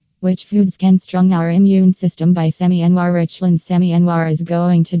Which foods can strong our immune system by Sami Anwar Richland. Sami Anwar is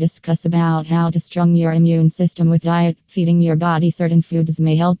going to discuss about how to strong your immune system with diet. Feeding your body certain foods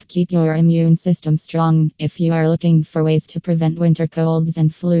may help keep your immune system strong. If you are looking for ways to prevent winter colds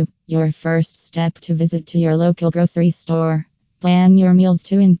and flu, your first step to visit to your local grocery store. Plan your meals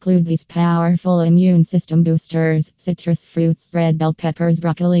to include these powerful immune system boosters: citrus fruits, red bell peppers,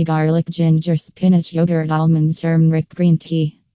 broccoli, garlic, ginger, spinach, yogurt, almonds, turmeric, green tea.